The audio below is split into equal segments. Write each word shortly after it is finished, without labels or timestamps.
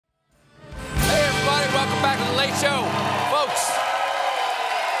Show. Folks,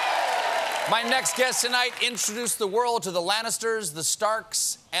 my next guest tonight introduced the world to the Lannisters, the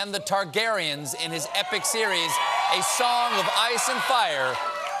Starks, and the Targaryens in his epic series, A Song of Ice and Fire.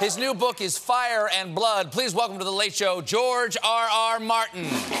 His new book is Fire and Blood. Please welcome to The Late Show, George R.R. Martin.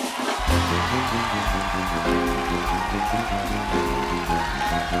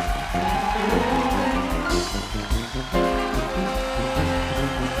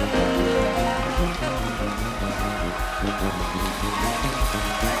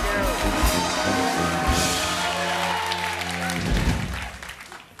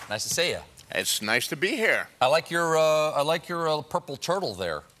 Nice to see you. It's nice to be here. I like your purple turtle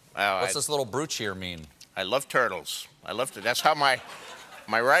there. What's this little brooch here mean? I love turtles. I love it. That's how my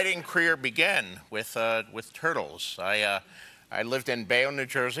writing career began with turtles. I lived in Bayonne, New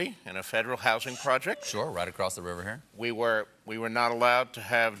Jersey, in a federal housing project. Sure, right across the river here. We were not allowed to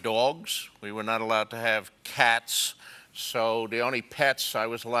have dogs. We were not allowed to have cats. So the only pets I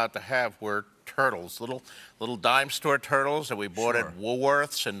was allowed to have were turtles, little dime store turtles that we bought at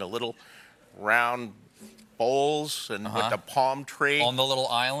Woolworths, in the little round bowls and with the palm tree. On the little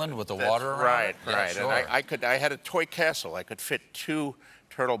island with the water around right, it? Right, Yeah, sure. And I had a toy castle. I could fit 2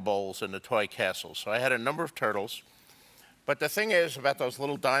 turtle bowls in the toy castle. So I had a number of turtles. But the thing is about those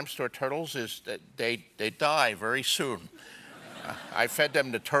little dime store turtles is that they die very soon. I fed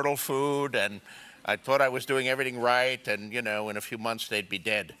them the turtle food, and I thought I was doing everything right, and, you know, in a few months they'd be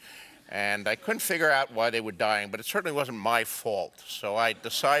dead. And I couldn't figure out why they were dying, but it certainly wasn't my fault. So I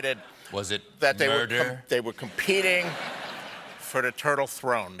decided that they were competing for the turtle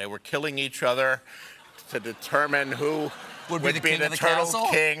throne. They were killing each other to determine who would be the turtle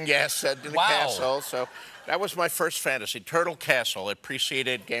king. Yes, in the castle. So that was my first fantasy, Turtle Castle. It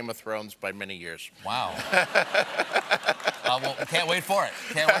preceded Game of Thrones by many years. Wow. Well, can't wait for it.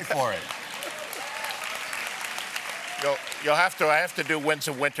 Can't wait for it. I have to do Winds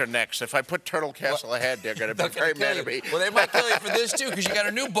of Winter next. If I put Turtle Castle ahead, they're going to be very mad at me. Well, they might kill you for this, too, because you got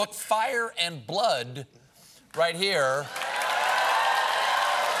a new book, Fire and Blood, right here,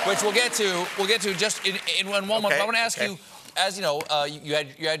 which we'll get to just in one moment. I want to ask you, as you know, you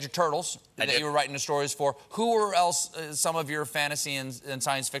had your turtles that you were writing the stories for. Who were else some of your fantasy and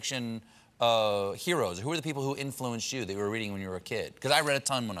science fiction heroes? Who were the people who influenced you that you were reading when you were a kid? Because I read a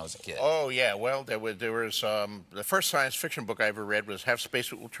ton when I was a kid. Oh, yeah. Well, there was the first science fiction book I ever read was Have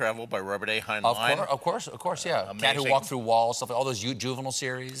Space Will Travel by Robert A. Heinlein. Of course, yeah. Cat Who Walked Through Walls, stuff like all those juvenile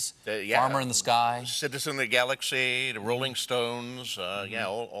series. Farmer in the Sky. Citizen of the Galaxy, the Rolling Stones, yeah,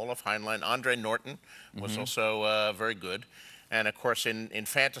 all of Heinlein. Andre Norton was also very good. And, of course, in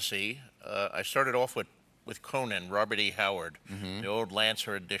fantasy, I started off with Conan, Robert E. Howard, the old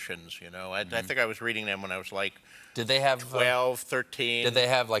Lancer editions, you know. I think I was reading them when I was like 12, 13. Did they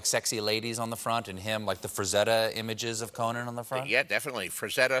have like sexy ladies on the front and him, like the Frazetta images of Conan on the front? Yeah, definitely.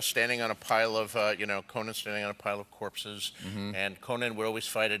 Frazetta standing on a pile of, Conan standing on a pile of corpses. And Conan would always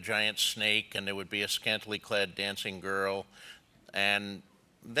fight a giant snake, and there would be a scantily clad dancing girl. And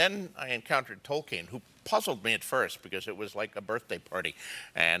then I encountered Tolkien, who puzzled me at first because it was like a birthday party.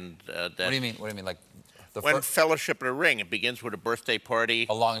 And what do you mean? What do you mean? Like when Fellowship of the Ring, it begins with a birthday party.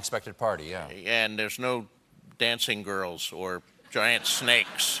 A long-expected party, yeah. And there's no dancing girls or giant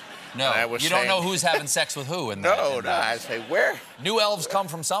snakes. No, you don't know who's having sex with who in that. No, I say, where? New elves come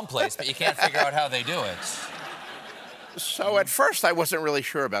from someplace, but you can't figure out how they do it. So at first I wasn't really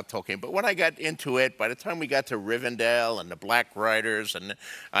sure about Tolkien, but when I got into it, by the time we got to Rivendell and the Black Riders, and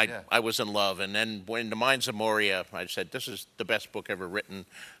I was in love. And then when The Mines of Moria, I said, this is the best book ever written,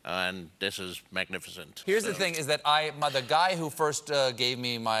 and this is magnificent. Here's the thing, is that the guy who first gave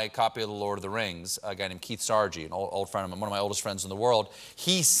me my copy of The Lord of the Rings, a guy named Keith Sargi, an old friend of mine, one of my oldest friends in the world,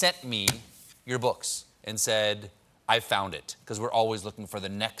 he sent me your books and said, I found it, because we're always looking for the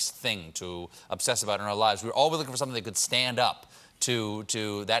next thing to obsess about in our lives. We're always looking for something that could stand up to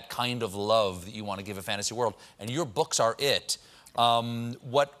that kind of love that you want to give a fantasy world, and your books are it.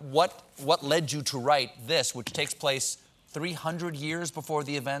 What led you to write this, which takes place 300 years before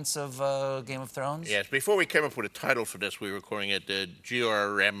the events of Game of Thrones? Yes, before we came up with a title for this, we were calling it the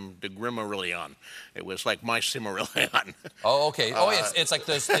GRM, the Grimmarillion. It was like my Silmarillion. Oh, okay. It's like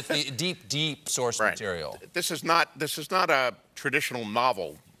it's the deep source material. This is not a traditional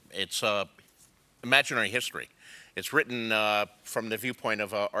novel. It's imaginary history. It's written from the viewpoint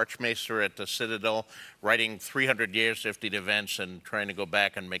of an archmaester at the Citadel, writing 300 years after the events and trying to go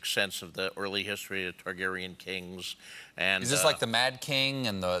back and make sense of the early history of the Targaryen kings. And, is this like the Mad King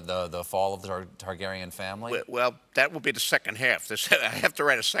and the fall of the Targaryen family? Well, that will be the second half. I have to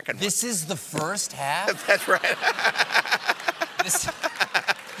write a second one. This is the first half? That's right.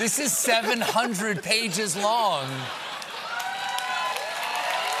 This is 700 pages long.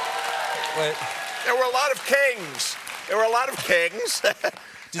 Wait. There were a lot of kings. There were a lot of kings.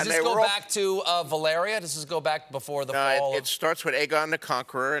 Does this go back to Valeria? Does this go back before the fall? It starts with Aegon the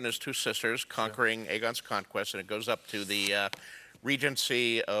Conqueror and his two sisters conquering Aegon's conquest, and it goes up to the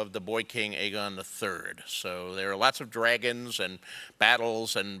regency of the boy king Aegon III. So there are lots of dragons and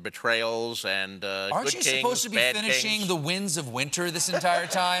battles and betrayals and Aren't good you kings, supposed to be bad finishing kings. The Winds of Winter this entire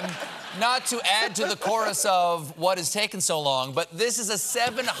time? Not to add to the chorus of what has taken so long, but this is a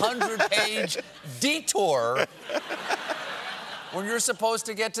 700-page detour when you're supposed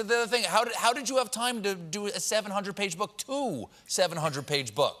to get to the other thing. How did you have time to do a 700-page book? 2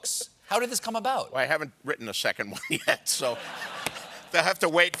 700-page books. How did this come about? Well, I haven't written a second one yet, so they'll have to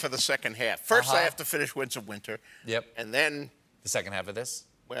wait for the second half. First, I have to finish Winds of Winter. Yep. And then... The second half of this?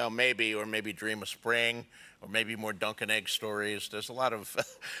 Well, maybe Dream of Spring, or maybe more Dunk and Egg stories. There's a lot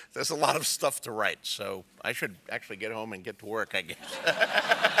of stuff to write, so I should actually get home and get to work, I guess.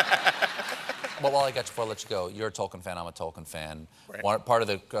 Well, while I got you, before I let you go, you're a Tolkien fan, I'm a Tolkien fan. Right. Part of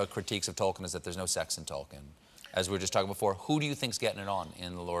the critiques of Tolkien is that there's no sex in Tolkien. As we were just talking before, who do you think's getting it on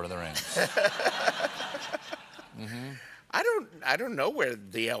in The Lord of the Rings? I don't know where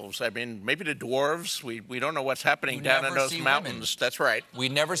the elves. I mean, maybe the dwarves. We don't know what's happening down in those mountains. Women. That's right. We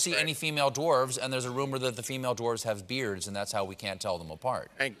never see any female dwarves, and there's a rumor that the female dwarves have beards, and that's how we can't tell them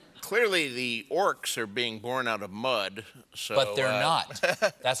apart. And clearly, the orcs are being born out of mud. So, but they're not.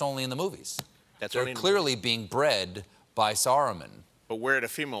 That's only in the movies. They're clearly being bred by Saruman. But where are the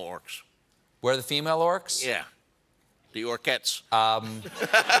female orcs? Where are the female orcs? Yeah, the orchettes. I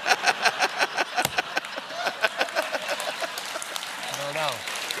don't know.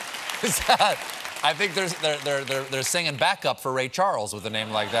 I think they're singing backup for Ray Charles with a name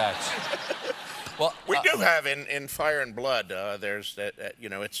like that. Well, we do have in Fire and Blood. There's that.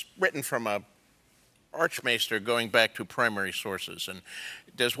 It's written from a Archmaester going back to primary sources, and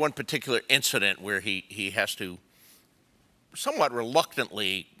there's one particular incident where he has to somewhat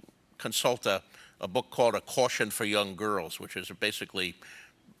reluctantly consult a book called A Caution for Young Girls, which is basically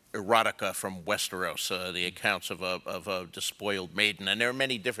erotica from Westeros, the accounts of a despoiled maiden. And there are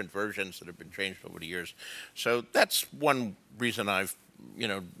many different versions that have been changed over the years. So that's one reason I've,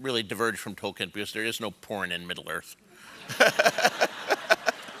 really diverged from Tolkien, because there is no porn in Middle-earth.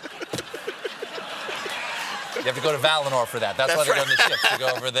 You have to go to Valinor for that. That's why they're on the ships, to go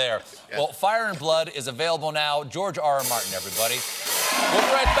over there. Yeah. Well, Fire and Blood is available now. George R. R. Martin, everybody. We'll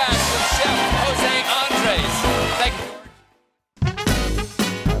be right back with Chef